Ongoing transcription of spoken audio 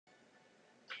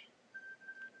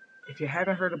If you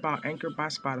haven't heard about Anchor by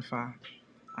Spotify,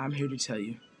 I'm here to tell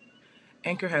you.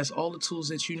 Anchor has all the tools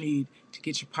that you need to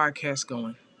get your podcast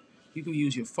going. You can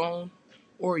use your phone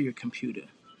or your computer,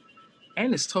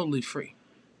 and it's totally free.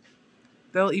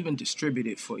 They'll even distribute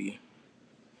it for you.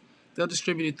 They'll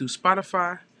distribute it through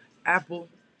Spotify, Apple,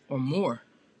 or more.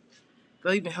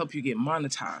 They'll even help you get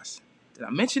monetized. Did I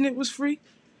mention it was free?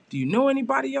 Do you know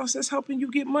anybody else that's helping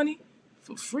you get money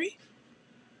for free?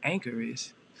 Anchor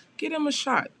is. Give them a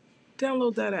shot.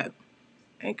 Download that app.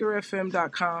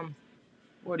 AnchorFM.com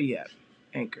or the app.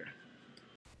 Anchor.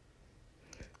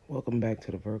 Welcome back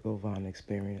to the Virgo Vaughn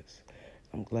Experience.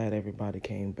 I'm glad everybody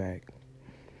came back.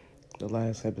 The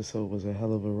last episode was a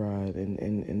hell of a ride,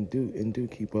 and do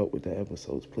keep up with the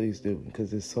episodes, please do, because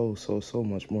there's so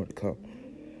much more to come.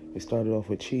 We started off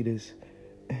with cheetahs.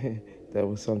 That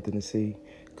was something to see.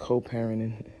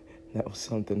 Co-parenting. That was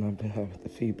something I've been having. The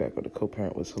feedback of the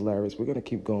co-parent was hilarious. We're gonna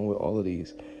keep going with all of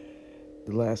these.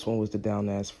 The last one was the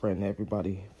down-ass friend.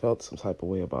 Everybody felt some type of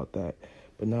way about that.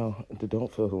 But now,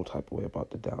 don't feel some type of way about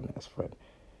the down-ass friend,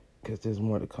 because there's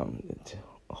more to come.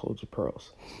 Hold your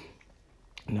pearls.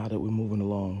 Now that we're moving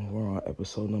along, we're on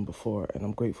episode number 4, and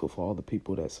I'm grateful for all the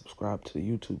people that subscribe to the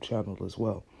YouTube channel as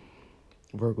well.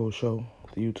 Virgo Show,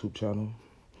 the YouTube channel.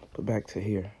 But back to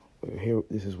here. We're here.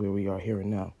 This is where we are here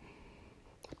and now.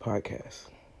 The podcast.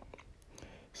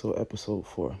 So episode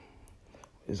 4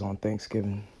 is on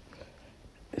Thanksgiving.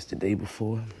 It's the day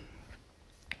before.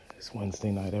 It's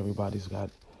Wednesday night. Everybody's got,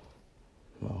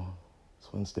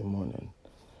 it's Wednesday morning.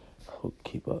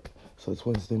 Keep up. So it's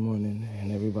Wednesday morning, and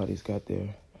everybody's got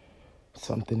their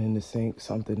something in the sink,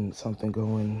 something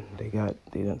going. They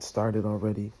done started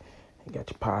already. You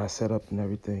got your pie set up and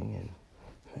everything, and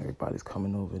everybody's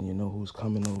coming over, and you know who's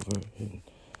coming over, and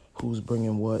who's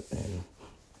bringing what, and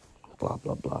blah,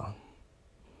 blah, blah.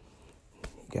 You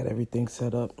got everything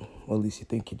set up, or at least you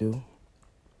think you do.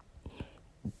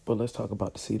 But let's talk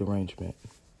about the seat arrangement.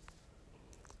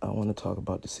 I want to talk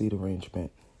about the seat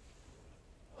arrangement.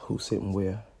 Who's sitting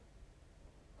where?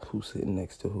 Who's sitting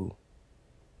next to who?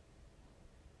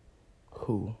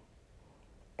 Who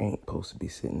ain't supposed to be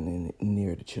sitting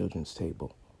near the children's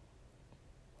table?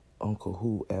 Uncle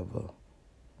whoever.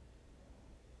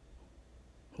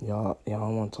 Y'all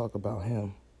don't want to talk about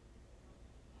him.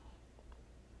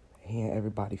 He ain't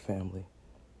everybody family.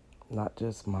 Not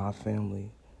just my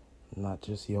family. Not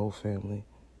just your family.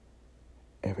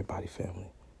 Everybody family.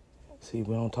 See,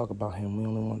 we don't talk about him. We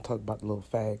only want to talk about the little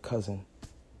fag cousin.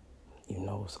 You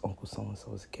know, it's Uncle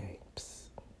so-and-so is gay. Psst.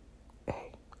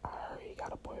 Hey, I heard he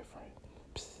got a boyfriend.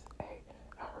 Psst. Hey,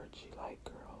 I heard she like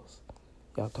girls.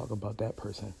 Y'all talk about that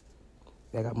person.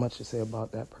 Y'all got much to say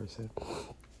about that person.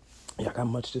 Y'all got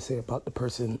much to say about the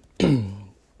person,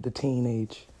 the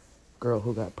teenage girl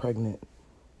who got pregnant.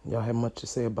 Y'all had much to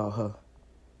say about her.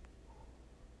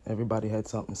 Everybody had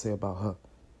something to say about her.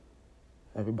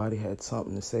 Everybody had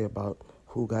something to say about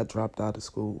who got dropped out of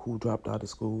school, who dropped out of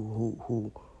school,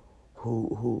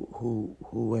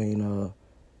 who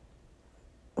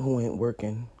ain't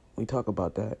working. We talk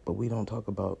about that, but we don't talk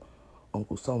about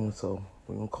Uncle so-and-so.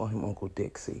 We're going to call him Uncle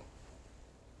Dixie.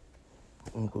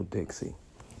 Uncle Dixie.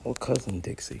 Or Cousin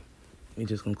Dixie. We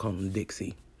just going to call him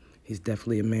Dixie. He's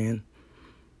definitely a man.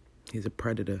 He's a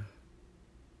predator.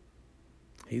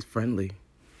 He's friendly.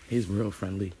 He's real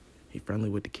friendly. He's friendly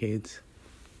with the kids.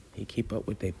 He keep up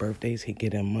with their birthdays. He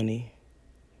get them money.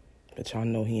 But y'all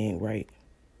know he ain't right.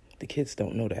 The kids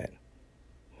don't know that.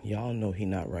 Y'all know he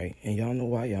not right. And y'all know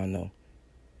why y'all know.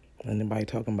 Ain't nobody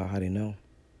talking about how they know.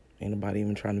 Ain't nobody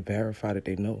even trying to verify that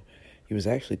they know. He was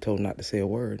actually told not to say a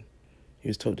word. He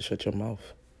was told to shut your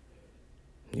mouth.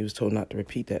 He was told not to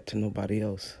repeat that to nobody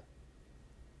else.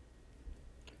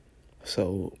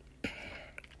 So,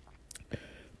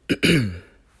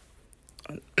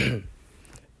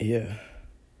 yeah,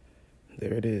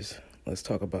 there it is. Let's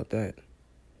talk about that.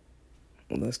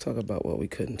 Let's talk about what we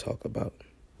couldn't talk about,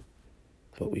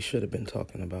 what we should have been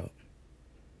talking about.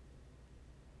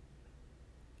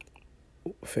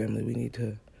 Family, we need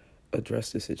to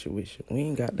address the situation. We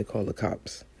ain't got to call the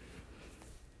cops.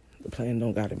 The plan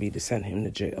don't got to be to send him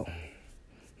to jail.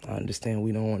 I understand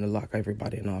we don't want to lock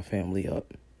everybody in our family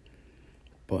up,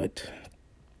 but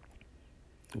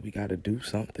we got to do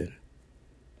something.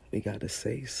 We got to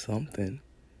say something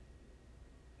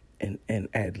and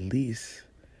at least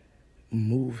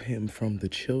move him from the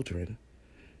children.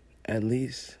 At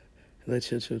least let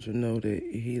your children know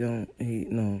that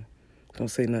don't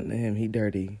say nothing to him. He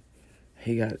dirty.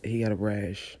 He got a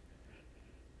rash.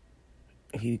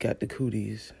 He got the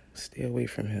cooties. Stay away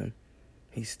from him.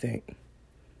 He stink.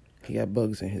 He got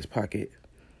bugs in his pocket.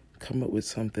 Come up with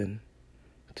something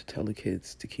to tell the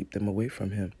kids to keep them away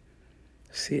from him.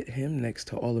 sit him next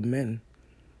to all the men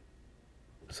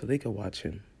so they could watch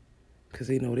him. Because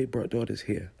they know they brought daughters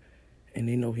here, and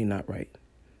they know he not right.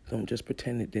 Don't just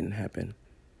pretend it didn't happen.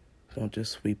 Don't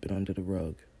just sweep it under the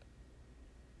rug.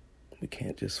 We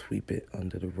can't just sweep it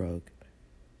under the rug.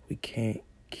 We can't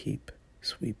keep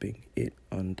sweeping it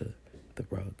under the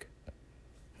rug.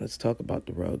 Let's talk about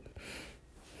the rug.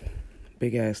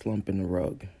 Big ass lump in the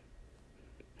rug.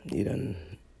 You done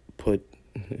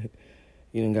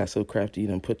got so crafty, you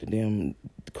done put the damn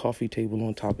coffee table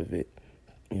on top of it.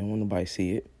 You don't want nobody to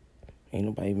see it. Ain't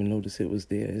nobody even notice it was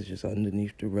there. It's just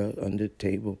underneath the rug, under the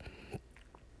table.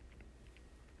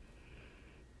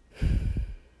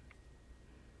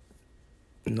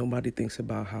 Nobody thinks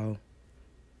about how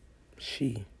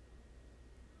she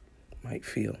might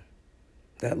feel.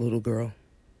 That little girl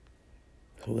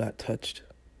who got touched,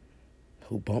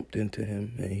 who bumped into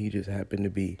him, and he just happened to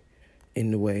be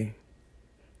in the way.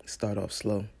 Start off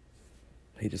slow.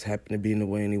 He just happened to be in the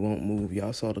way and he won't move.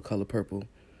 Y'all saw the color purple.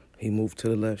 He moved to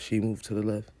the left. She moved to the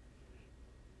left.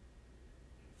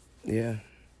 Yeah.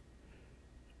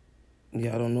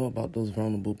 Y'all don't know about those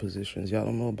vulnerable positions. Y'all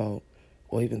don't know about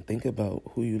or even think about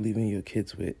who you leaving your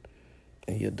kids with.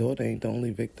 And your daughter ain't the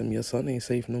only victim. Your son ain't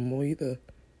safe no more either.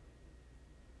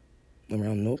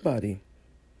 Around nobody.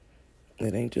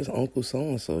 It ain't just Uncle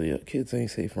so-and-so. Your kids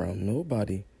ain't safe around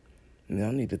nobody. And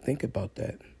y'all need to think about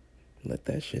that. Let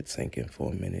that shit sink in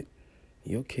for a minute.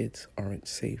 Your kids aren't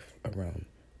safe around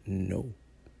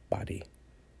nobody.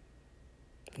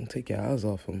 Don't take your eyes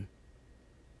off them.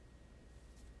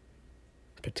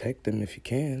 Protect them if you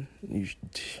can.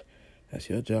 That's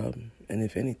your job. And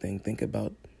if anything, think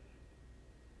about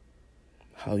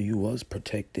how you was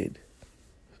protected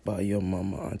by your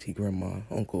mama, auntie, grandma,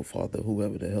 uncle, father,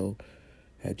 whoever the hell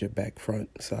had your back,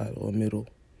 front, side, or middle.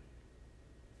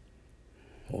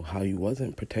 Or how you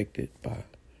wasn't protected by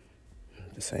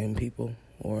the same people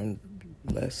or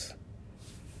less.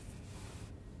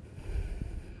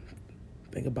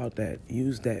 Think about that.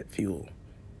 Use that fuel.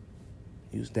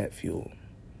 Use that fuel.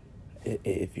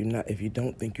 If you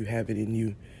don't think you have it in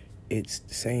you, it's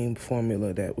the same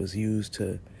formula that was used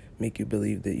to make you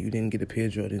believe that you didn't get a pair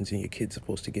of Jordans and your kid's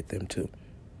supposed to get them too.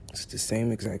 It's the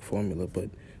same exact formula, but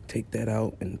take that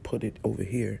out and put it over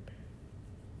here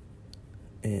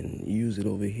and use it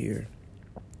over here.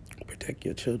 Protect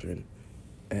your children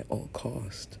at all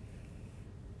cost.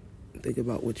 Think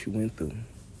about what you went through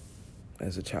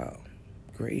as a child.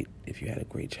 Great. If you had a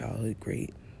great childhood,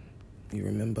 great. You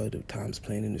remember the times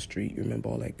playing in the street. You remember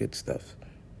all that good stuff.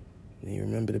 And you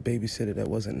remember the babysitter that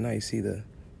wasn't nice either.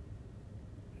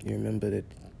 You remember that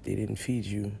they didn't feed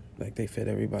you like they fed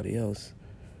everybody else.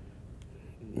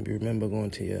 You remember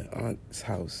going to your aunt's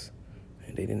house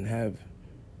and they didn't have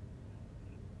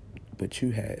what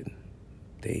you had.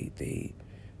 They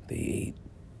ate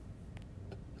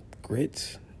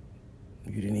grits.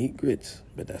 You didn't eat grits,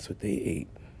 but that's what they ate.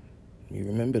 You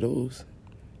remember those.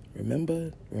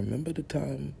 Remember the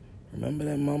time. Remember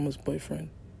that mama's boyfriend.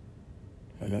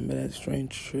 Remember that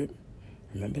strange trip.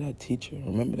 Remember that teacher.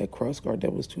 Remember that cross guard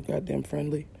that was too goddamn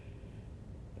friendly.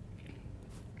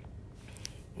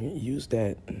 Use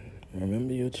that.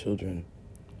 Remember your children.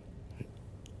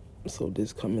 So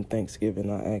this coming Thanksgiving,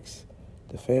 I ask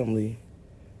the family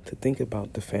to think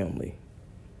about the family.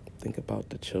 Think about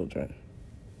the children.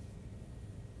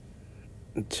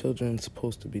 The children's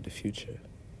supposed to be the future.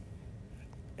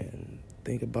 And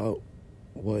think about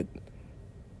what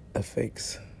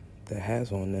effects that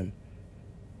has on them,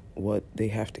 what they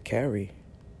have to carry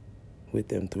with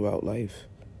them throughout life.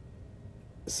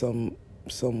 Some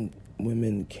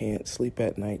women can't sleep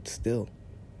at night still.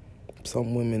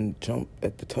 Some women jump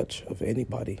at the touch of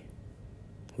anybody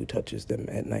who touches them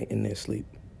at night in their sleep.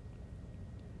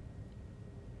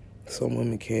 Some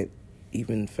women can't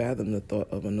even fathom the thought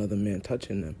of another man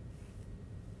touching them.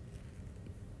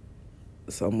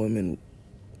 Some women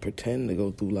pretend to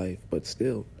go through life, but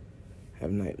still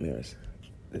have nightmares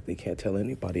that they can't tell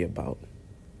anybody about.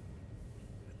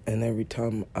 And every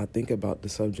time I think about the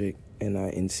subject and I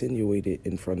insinuate it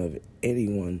in front of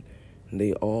anyone,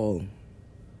 they all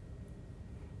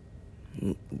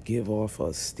give off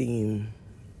a steam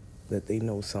that they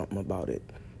know something about it.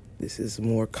 This is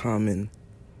more common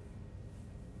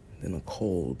than a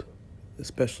cold,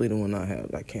 especially the one I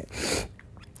have. I can't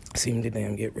seem to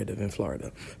damn get rid of in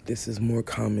Florida. This is more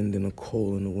common than a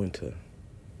cold in the winter.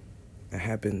 It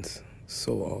happens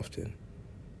so often,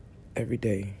 every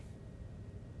day.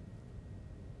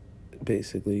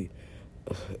 Basically,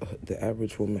 the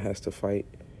average woman has to fight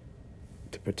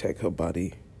to protect her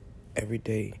body every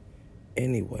day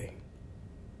anyway.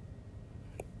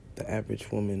 The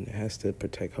average woman has to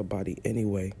protect her body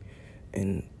anyway,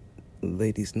 And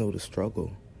ladies know the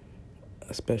struggle,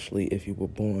 especially if you were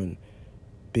born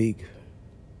big.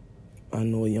 I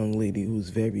know a young lady who's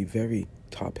very, very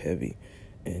top heavy,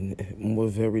 and more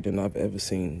very than I've ever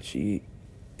seen. She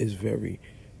is very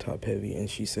top heavy, and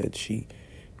she said she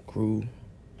grew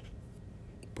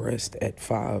breast at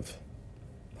 5.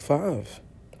 5.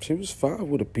 She was 5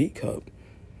 with a B cup.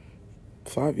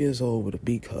 5 years old with a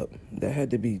B cup. That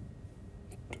had to be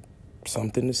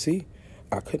something to see.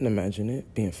 I couldn't imagine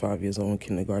it, being 5 years old in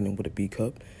kindergarten with a B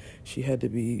cup. She had to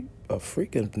be a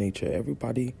freak of nature.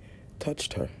 Everybody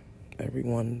touched her.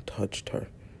 Everyone touched her.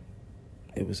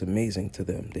 It was amazing to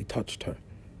them. They touched her.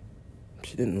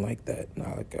 She didn't like that.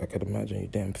 I could imagine you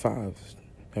damn 5.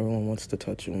 Everyone wants to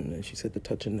touch you. And she said the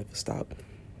touching never stopped.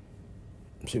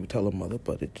 She would tell her mother,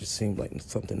 but it just seemed like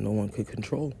something no one could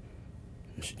control.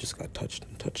 And she just got touched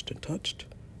and touched and touched.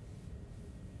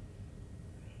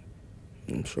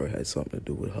 I'm sure it had something to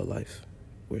do with her life,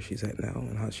 where she's at now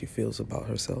and how she feels about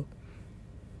herself.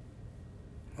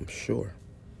 I'm sure.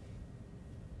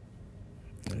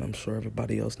 And I'm sure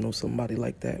everybody else knows somebody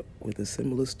like that with a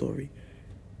similar story,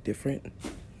 different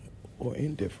or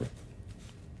indifferent.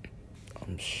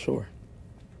 I'm sure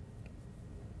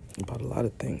about a lot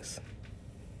of things.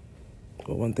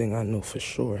 But one thing I know for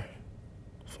sure,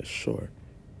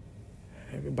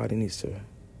 everybody needs to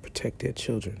protect their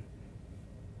children.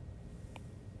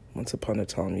 Once upon a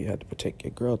time, you had to protect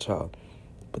your girl child.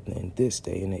 But in this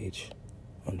day and age,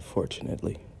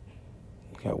 unfortunately,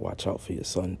 you got to watch out for your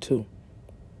son, too.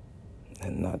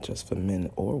 And not just for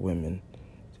men or women.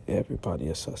 Everybody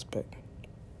a suspect.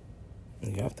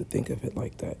 And you have to think of it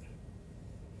like that.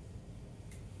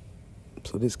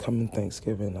 So this coming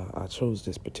Thanksgiving, I chose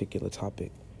this particular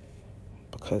topic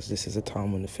because this is a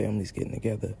time when the family's getting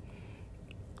together.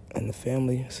 And the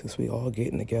family, since we all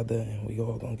getting together and we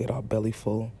all gonna get our belly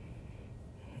full,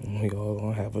 and we all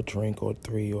gonna have a drink or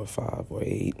 3 or 5 or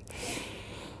 8.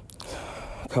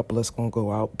 A couple of us gonna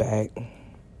go out back.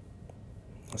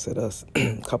 I said us.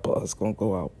 A couple of us gonna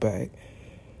go out back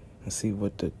and see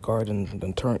what the garden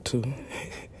done turned to.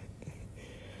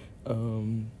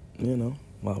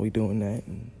 While we doing that,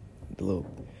 and the little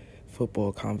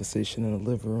football conversation in the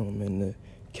living room and the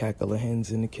cackle of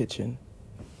hens in the kitchen.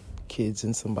 Kids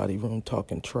in somebody's room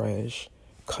talking trash,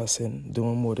 cussing,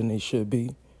 doing more than they should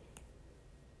be.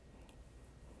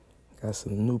 Got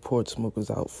some Newport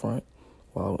smokers out front,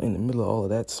 while in the middle of all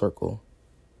of that circle,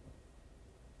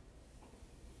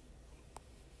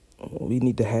 we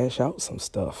need to hash out some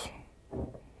stuff.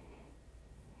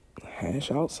 Hash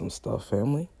out some stuff,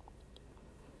 family.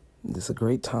 This is a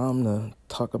great time to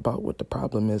talk about what the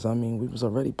problem is. I mean, we was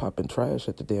already popping trash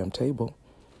at the damn table.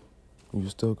 You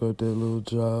still got that little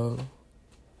job.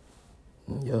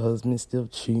 Your husband still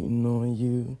cheating on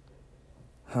you.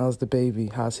 How's the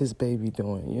baby? How's his baby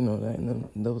doing? You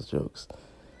know, those jokes.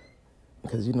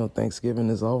 Because, Thanksgiving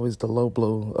is always the low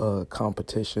blow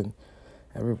competition.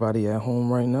 Everybody at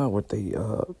home right now with they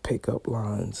pick-up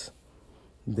lines.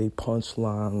 They punch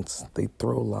lines. They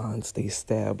throw lines. They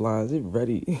stab lines. They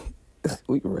ready.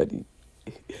 We ready.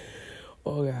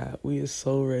 Oh, God. We are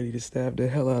so ready to stab the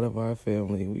hell out of our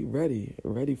family. We ready.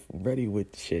 Ready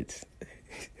with shit.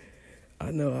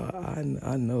 I know. I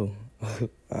know.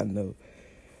 I know.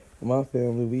 My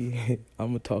family, I'm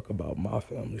going to talk about my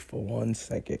family for 1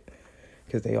 second.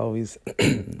 Because they always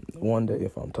wonder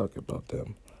if I'm talking about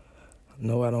them.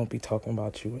 No, I don't be talking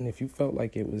about you. And if you felt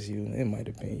like it was you, it might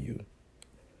have been you.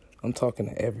 I'm talking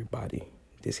to everybody.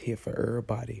 This here for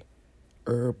everybody.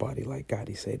 Everybody, like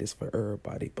Gotti said, this for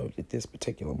everybody. But at this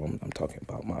particular moment, I'm talking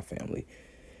about my family.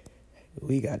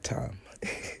 We got time.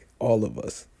 All of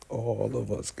us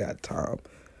got time.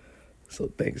 So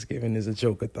Thanksgiving is a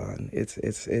joke-a-thon.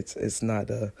 It's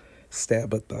not a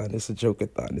stab-a-thon. It's a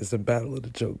joke-a-thon. It's a battle of the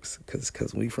jokes.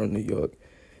 Cause we from New York.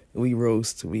 We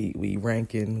roast. We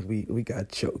ranking. We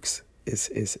got jokes. It's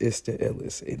the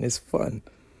illest, and it's fun.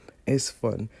 It's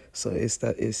fun. So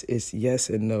it's yes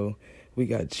and no. We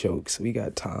got jokes. We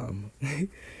got time.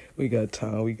 We got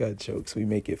time. We got jokes. We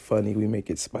make it funny. We make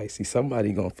it spicy.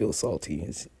 Somebody gonna feel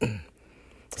salty.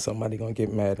 Somebody gonna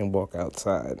get mad and walk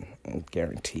outside. And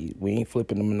guaranteed, we ain't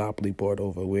flipping the Monopoly board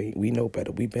over. We know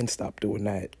better. We been stopped doing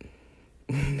that.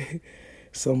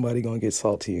 Somebody gonna get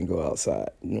salty and go outside.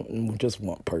 Just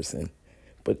one person.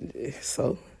 But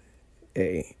so.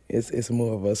 Hey, it's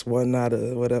more of us, one not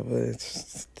a whatever.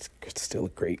 It's still a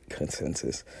great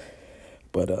consensus,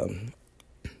 but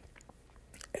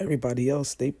everybody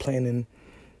else, they planning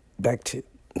back to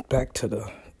the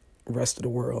rest of the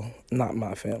world. Not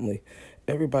my family.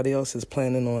 Everybody else is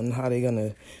planning on how they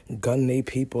gonna gun their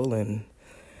people and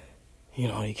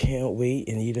They can't wait,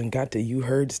 and you done got the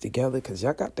you-herds together because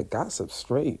y'all got the gossip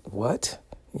straight. What?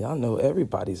 Y'all know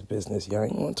everybody's business. Y'all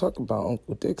ain't want to talk about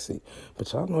Uncle Dixie,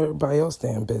 but y'all know everybody else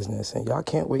damn business, and y'all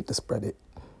can't wait to spread it.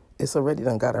 It's already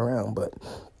done got around, but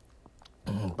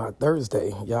by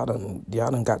Thursday, y'all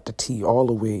done got the tea all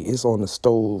the way. It's on the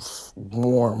stove,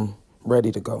 warm,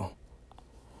 ready to go.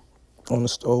 On the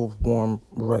stove, warm,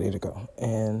 ready to go.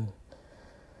 And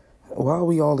while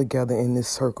we all together in this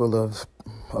circle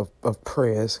of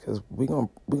prayers, because we gonna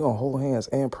hold hands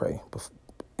and pray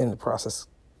in the process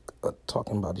of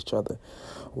talking about each other.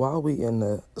 While we in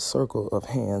the circle of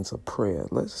hands of prayer,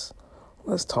 let's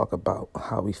talk about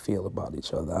how we feel about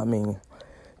each other. I mean,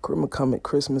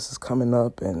 Christmas is coming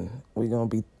up, and we're gonna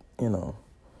be,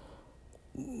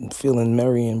 feeling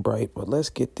merry and bright. But let's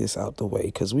get this out the way,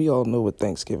 because we all know what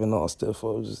Thanksgiving all stood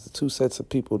for. It was just the two sets of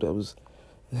people that was.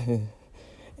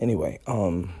 Anyway,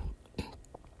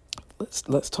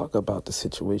 let's talk about the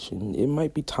situation. It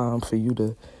might be time for you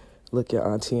to look your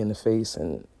auntie in the face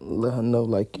and let her know,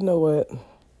 like, you know what?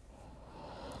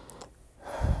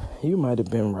 You might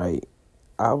have been right.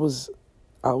 I was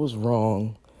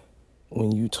wrong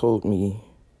when you told me,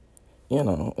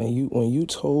 when you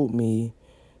told me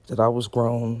that I was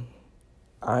grown.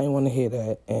 I didn't want to hear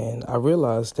that, and I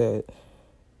realized that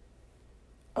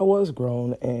I was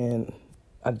grown, and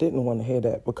I didn't want to hear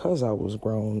that because I was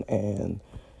grown, and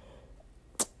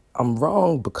I'm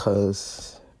wrong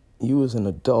because you was an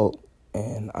adult,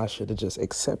 and I should have just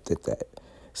accepted that.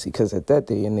 See, because at that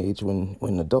day and age,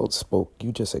 when adults spoke,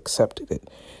 you just accepted it.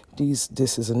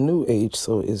 This is a new age,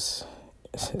 so it's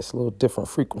a little different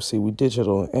frequency. We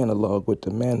digital and analog with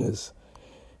the manners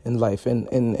in life,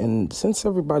 and since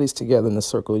everybody's together in a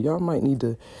circle, y'all might need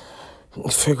to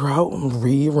figure out and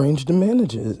rearrange the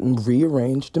manners,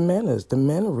 the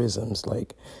mannerisms,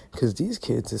 like, because these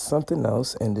kids is something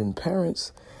else. And then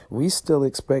parents, we still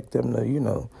expect them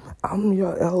to, I'm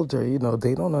your elder,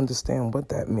 they don't understand what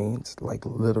that means. Like,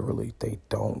 literally, they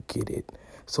don't get it.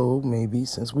 So maybe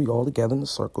since we all together in a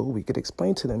circle, we could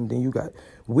explain to them. Then you got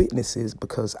witnesses,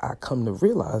 because I come to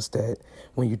realize that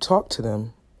when you talk to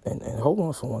them, and hold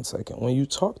on for 1 second. When you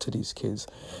talk to these kids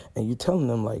and you telling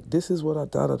them, like, this is what I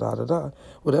da-da-da-da-da,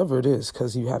 whatever it is,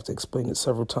 because you have to explain it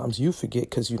several times. You forget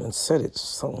because you done said it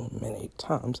so many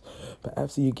times. But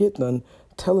after you get done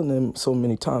telling them so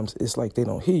many times, it's like they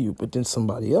don't hear you. But then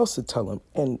somebody else will tell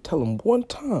them one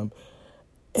time,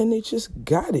 and they just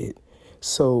got it.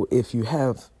 So if you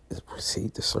have,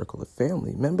 see, the circle of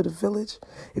family, remember the village?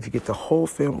 If you get the whole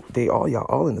family, y'all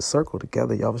all in the circle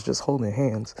together, y'all was just holding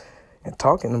hands and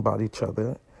talking about each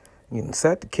other,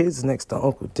 sat the kids next to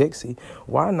Uncle Dixie.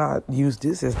 Why not use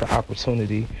this as the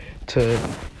opportunity to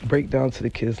break down to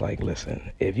the kids, like,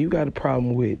 listen, if you got a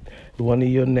problem with one of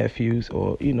your nephews,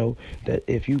 or, that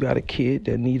if you got a kid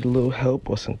that needs a little help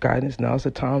or some guidance, now's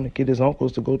the time to get his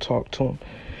uncles to go talk to him,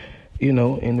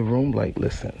 in the room. Like,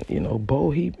 listen, Bo,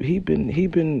 he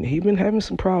been having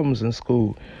some problems in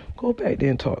school. Go back there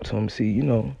and talk to him. See,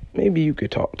 maybe you could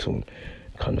talk to him.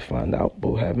 Come to find out,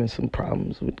 Bo having some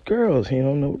problems with girls. He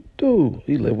don't know what to do.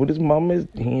 He live with his mama.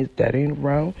 His dad ain't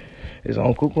around. His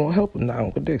uncle gonna help him. Not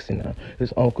Uncle Dixie now.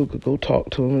 His uncle could go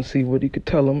talk to him and see what he could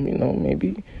tell him.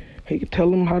 Maybe he could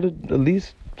tell him how to at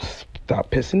least stop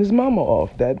pissing his mama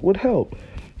off. That would help.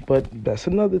 But that's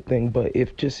another thing. But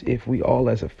if we all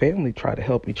as a family try to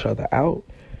help each other out,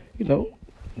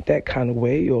 that kind of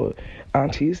way, or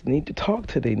aunties need to talk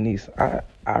to their niece.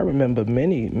 I remember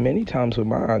many times with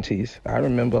my aunties. I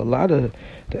remember a lot of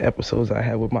the episodes I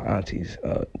had with my aunties.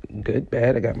 Good,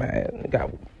 bad. I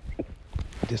got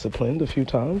disciplined a few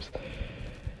times.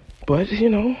 But,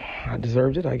 I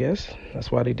deserved it, I guess. That's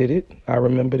why they did it. I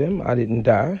remember them. I didn't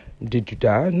die. Did you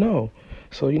die? No.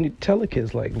 So you need to tell the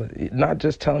kids, like, not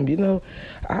just tell them,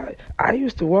 I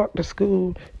used to walk to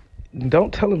school.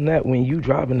 Don't tell them that when you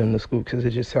driving them to school, because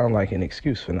it just sounds like an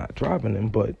excuse for not driving them.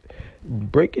 But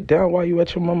break it down while you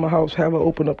at your mama's house. Have her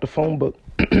open up the phone book.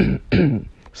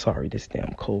 Sorry, this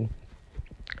damn cold.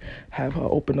 Have her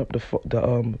open up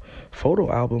the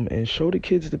photo album and show the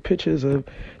kids the pictures of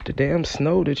the damn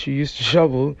snow that you used to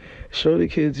shovel. Show the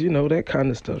kids, that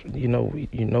kind of stuff.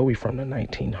 We from the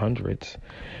 1900s.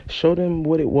 Show them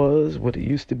what it was, what it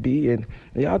used to be, and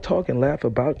y'all talk and laugh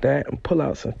about that, and pull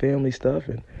out some family stuff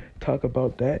and talk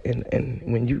about that. And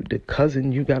when the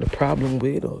cousin you got a problem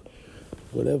with, or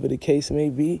whatever the case may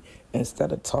be,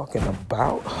 instead of talking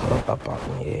about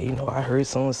I heard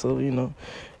so and so,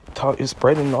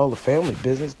 spreading all the family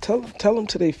business. Tell them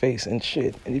to their face and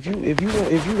shit. And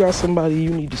if you got somebody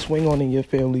you need to swing on in your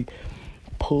family,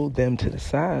 pull them to the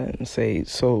side and say,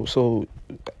 so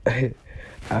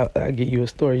I'll give you a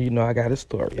story. I got a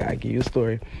story. I give you a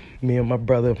story. Me and my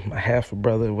brother, my half a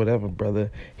brother, whatever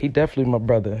brother. He definitely my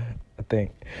brother, I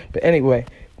think. But anyway,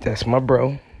 that's my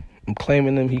bro. I'm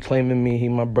claiming him, he claiming me, he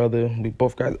my brother. We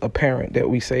both got a parent that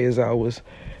we say is ours.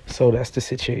 So that's the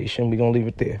situation. We're going to leave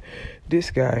it there. This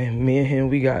guy, me and him,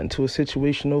 we got into a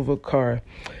situation over a car.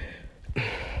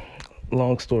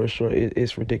 Long story short,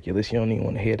 it's ridiculous. You don't even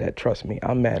want to hear that. Trust me.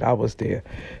 I'm mad. I was there.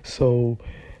 So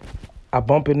I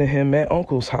bump into him at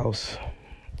Uncle's house.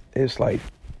 It's like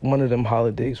one of them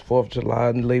holidays, 4th of July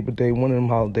and Labor Day, one of them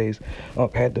holidays.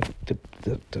 Uncle had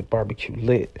the barbecue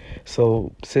lit.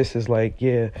 So sis is like,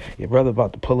 yeah, your brother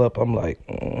about to pull up. I'm like,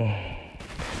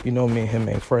 you know me and him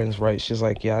ain't friends, right? She's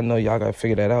like, yeah, I know, y'all got to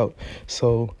figure that out.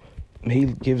 So he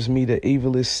gives me the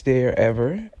evilest stare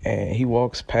ever, and he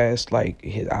walks past like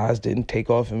his eyes didn't take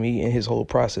off of me in his whole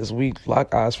process. We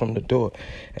locked eyes from the door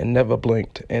and never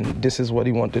blinked, and this is what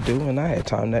he wanted to do, and I had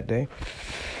time that day.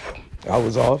 I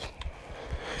was off.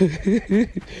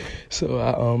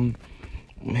 So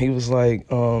he was like,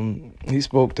 he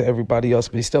spoke to everybody else,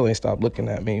 but he still ain't stopped looking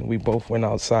at me. We both went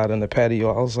outside on the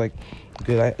patio. I was like,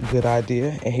 good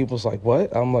idea. And he was like,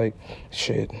 what? I'm like,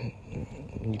 shit,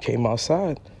 you came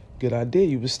outside. Good idea.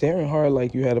 You was staring hard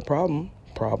like you had a problem.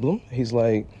 Problem? He's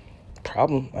like,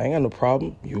 problem? I ain't got no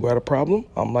problem. You got a problem?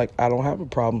 I'm like, I don't have a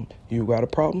problem. You got a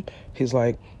problem? He's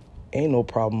like, ain't no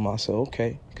problem. I said,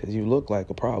 okay, because you look like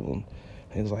a problem.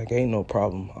 He's like, ain't no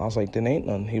problem. I was like, then ain't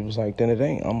none. He was like, then it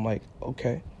ain't. I'm like,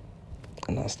 okay.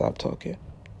 And I stopped talking,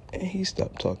 and he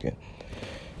stopped talking.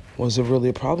 Was it really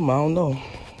a problem? I don't know.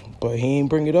 But he ain't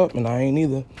bring it up, and I ain't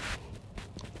either.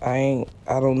 I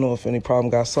don't know if any problem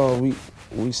got solved.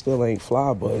 We still ain't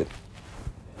fly, but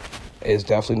it's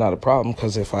definitely not a problem,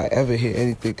 because if I ever hear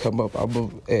anything come up,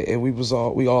 and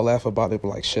we all laugh about it, but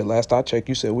like, shit, last I checked,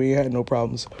 you said we ain't had no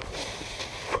problems.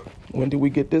 When did we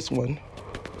get this one?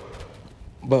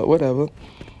 But whatever.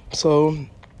 So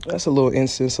that's a little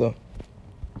instance of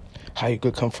how you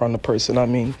could confront a person. I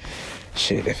mean,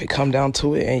 shit, if it come down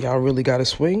to it and y'all really got to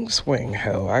swing.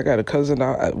 Hell, I got a cousin,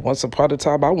 once upon a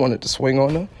time I wanted to swing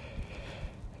on her,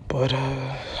 but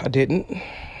I didn't.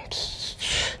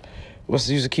 What's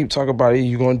the use of keep talking about it?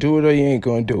 You gonna do it or you ain't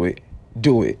gonna do it?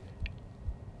 Do it.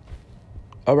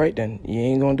 All right, then. You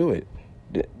ain't gonna do it.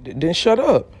 Then shut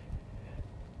up.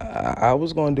 I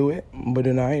was gonna do it, but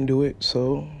then I ain't do it,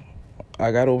 so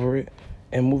I got over it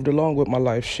and moved along with my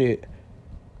life. Shit,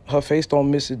 her face don't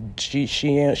miss it.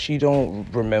 She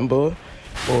don't remember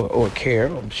or care.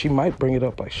 She might bring it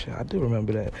up like, shit, I do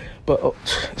remember that. But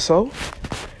so,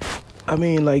 I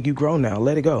mean, like, you grown now.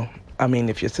 Let it go. I mean,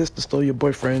 if your sister stole your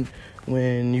boyfriend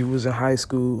when you was in high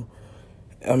school,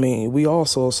 I mean, we all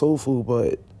saw soul food,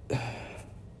 but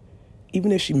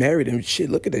even if she married him, shit,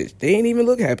 look at this. They ain't even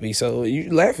look happy, so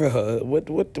you laugh at her.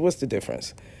 What's the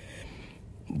difference?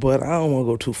 But I don't want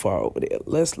to go too far over there.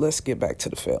 Let's get back to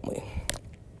the family.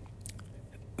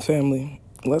 Family,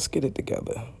 let's get it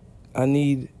together. I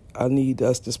need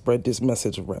us to spread this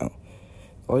message around.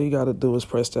 All you gotta do is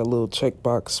press that little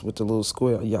checkbox with the little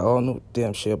square. Y'all all know what the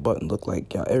damn share button look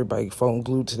like. Y'all, everybody phone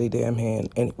glued to their damn hand.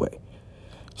 Anyway,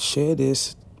 share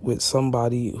this with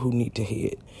somebody who need to hear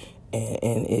it.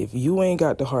 And if you ain't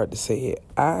got the heart to say it,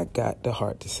 I got the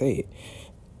heart to say it.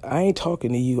 I ain't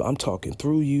talking to you. I'm talking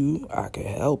through you. I can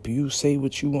help you say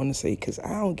what you want to say, because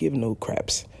I don't give no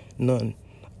craps. None.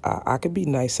 I can be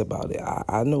nice about it.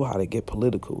 I know how to get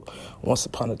political. Once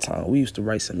upon a time, we used to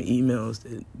write some emails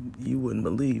that you wouldn't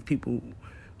believe. People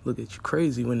look at you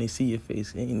crazy when they see your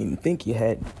face. They didn't even think you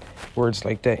had words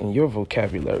like that in your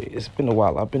vocabulary. It's been a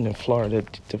while. I've been in Florida.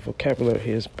 The vocabulary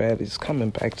here is bad. It's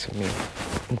coming back to me.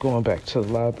 I'm going back to the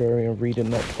library and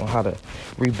reading up on how to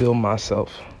rebuild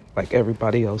myself. Like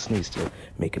everybody else needs to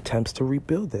make attempts to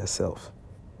rebuild their self.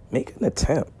 Make an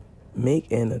attempt.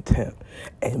 Make an attempt.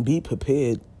 And be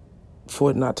prepared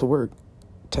for it not to work,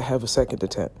 to have a second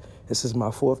attempt. This is my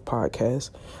 4th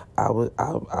podcast.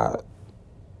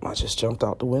 I just jumped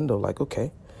out the window like,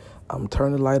 okay, I'm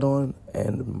turning the light on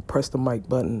and press the mic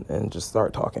button and just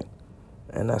start talking.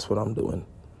 And that's what I'm doing.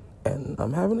 And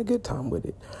I'm having a good time with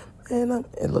it. And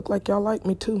it looked like y'all like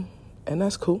me too. And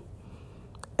that's cool.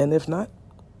 And if not,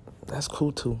 that's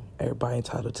cool too. Everybody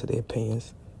entitled to their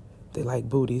opinions. They like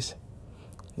booties.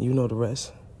 You know the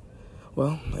rest.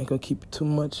 Well, I ain't gonna keep it too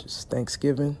much. It's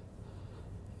Thanksgiving.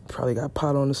 Probably got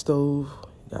pot on the stove.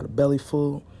 You got a belly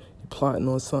full. You're plotting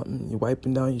on something. You're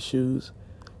wiping down your shoes.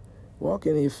 Walk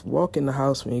in the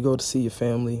house when you go to see your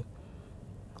family.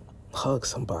 Hug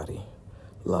somebody.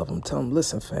 Love them. Tell them,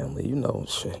 listen, family, you know,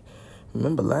 shit.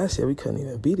 Remember last year we couldn't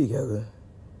even be together.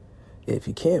 If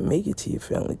you can't make it to your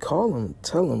family, call them.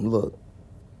 Tell them, look,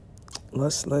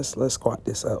 let's squat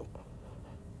this out.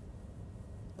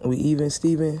 We even,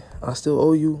 Steven? I still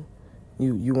owe you.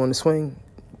 You want to swing?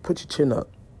 Put your chin up.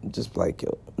 Just like,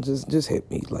 yo, just hit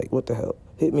me. Like, what the hell?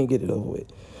 Hit me and get it over with.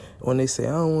 When they say,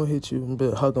 I don't want to hit you,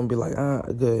 but hug them, be like,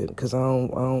 good, because I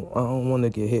don't want to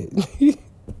get hit.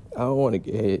 I don't want to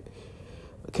get hit.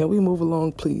 Can we move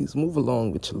along, please? Move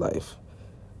along with your life.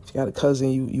 If you got a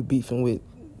cousin you beefing with,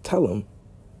 tell them.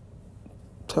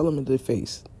 Tell them in their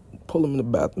face. Pull them in the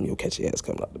bathroom. You'll catch your ass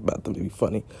coming out the bathroom to be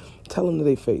funny. Tell them to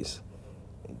their face.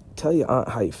 Tell your aunt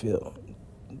how you feel.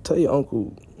 Tell your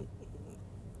uncle.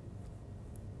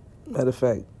 Matter of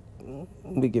fact,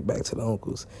 we get back to the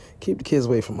uncles. Keep the kids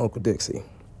away from Uncle Dixie.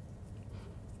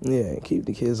 Yeah, keep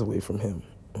the kids away from him.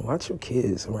 Watch your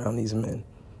kids around these men.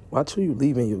 Watch who you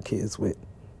leaving your kids with.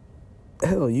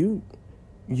 Hell, you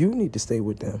need to stay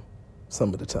with them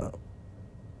some of the time.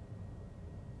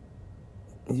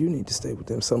 You need to stay with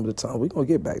them some of the time. We're going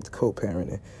to get back to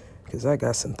co-parenting because I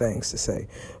got some things to say.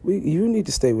 You need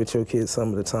to stay with your kids some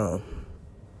of the time.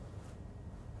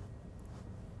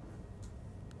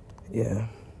 Yeah,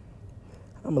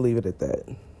 I'm going to leave it at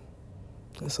that.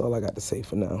 That's all I got to say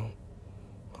for now.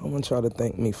 I want y'all to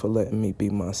thank me for letting me be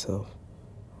myself.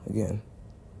 Again,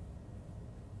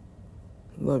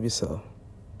 love yourself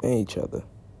and each other.